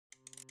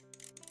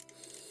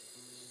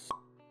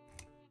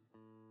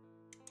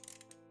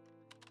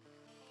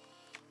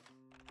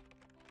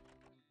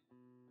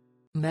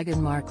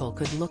Meghan Markle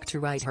could look to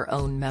write her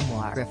own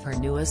memoir if her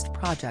newest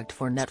project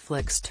for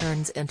Netflix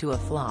turns into a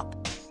flop.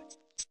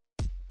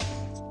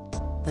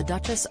 The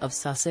Duchess of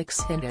Sussex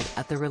hinted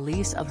at the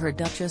release of her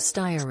Duchess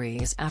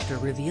Diaries after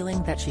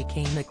revealing that she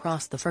came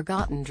across the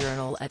forgotten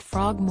journal at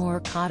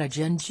Frogmore Cottage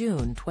in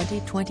June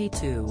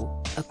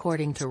 2022,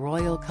 according to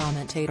royal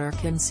commentator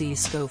Kinsey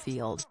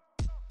Schofield.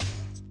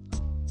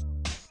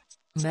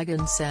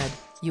 Meghan said,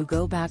 "You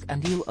go back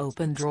and you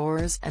open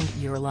drawers and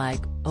you're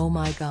like, oh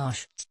my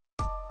gosh.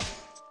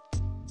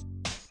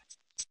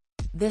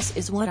 This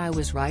is what I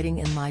was writing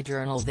in my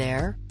journal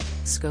there."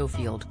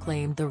 Schofield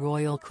claimed the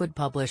royal could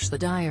publish the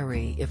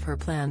diary if her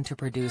plan to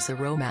produce a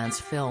romance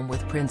film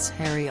with Prince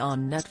Harry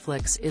on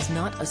Netflix is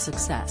not a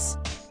success.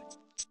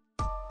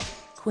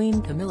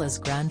 Queen Camilla's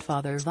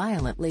grandfather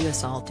violently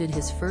assaulted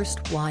his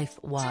first wife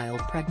while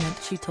pregnant,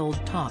 she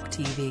told Talk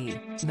TV.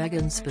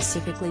 Meghan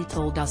specifically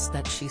told us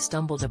that she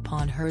stumbled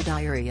upon her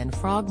diary in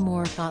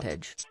Frogmore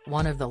Cottage,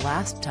 one of the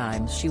last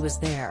times she was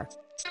there.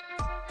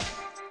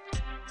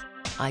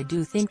 "I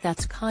do think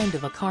that's kind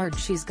of a card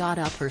she's got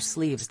up her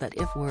sleeves, that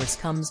if worse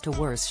comes to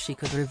worse she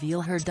could reveal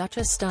her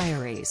Duchess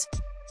Diaries.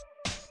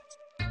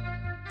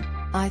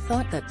 I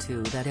thought that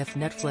too, that if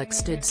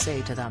Netflix did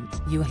say to them,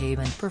 you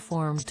haven't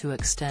performed to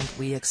extent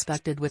we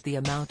expected with the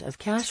amount of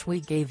cash we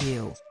gave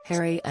you,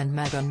 Harry and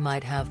Meghan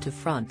might have to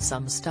front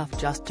some stuff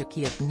just to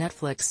keep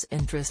Netflix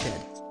interested.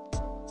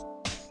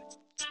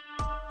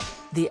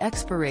 The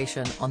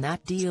expiration on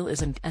that deal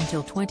isn't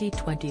until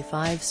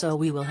 2025, so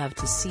we will have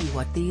to see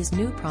what these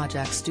new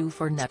projects do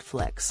for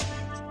Netflix."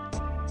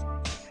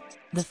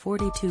 The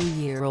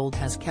 42-year-old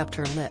has kept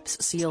her lips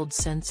sealed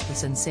since the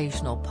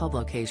sensational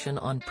publication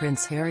on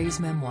Prince Harry's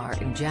memoir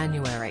in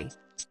January.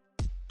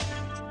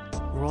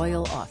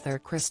 Royal author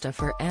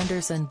Christopher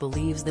Anderson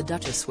believes the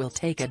Duchess will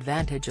take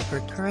advantage of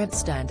her current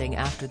standing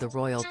after the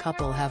royal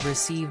couple have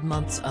received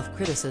months of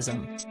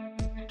criticism.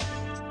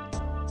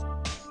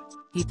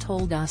 He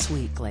told Us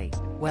Weekly,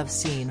 "We've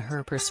seen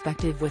her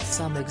perspective with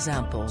some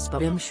examples,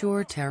 but I'm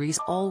sure Terry's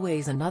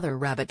always another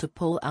rabbit to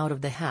pull out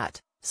of the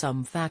hat,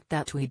 some fact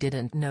that we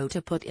didn't know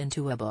to put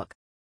into a book.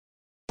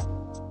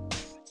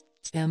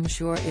 I'm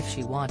sure if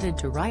she wanted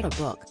to write a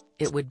book,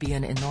 it would be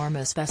an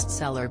enormous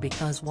bestseller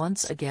because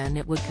once again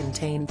it would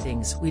contain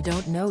things we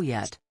don't know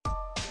yet.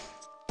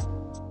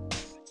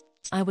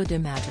 I would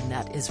imagine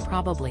that is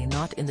probably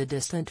not in the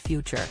distant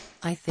future.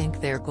 I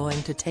think they're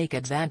going to take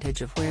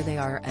advantage of where they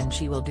are and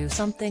she will do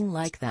something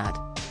like that."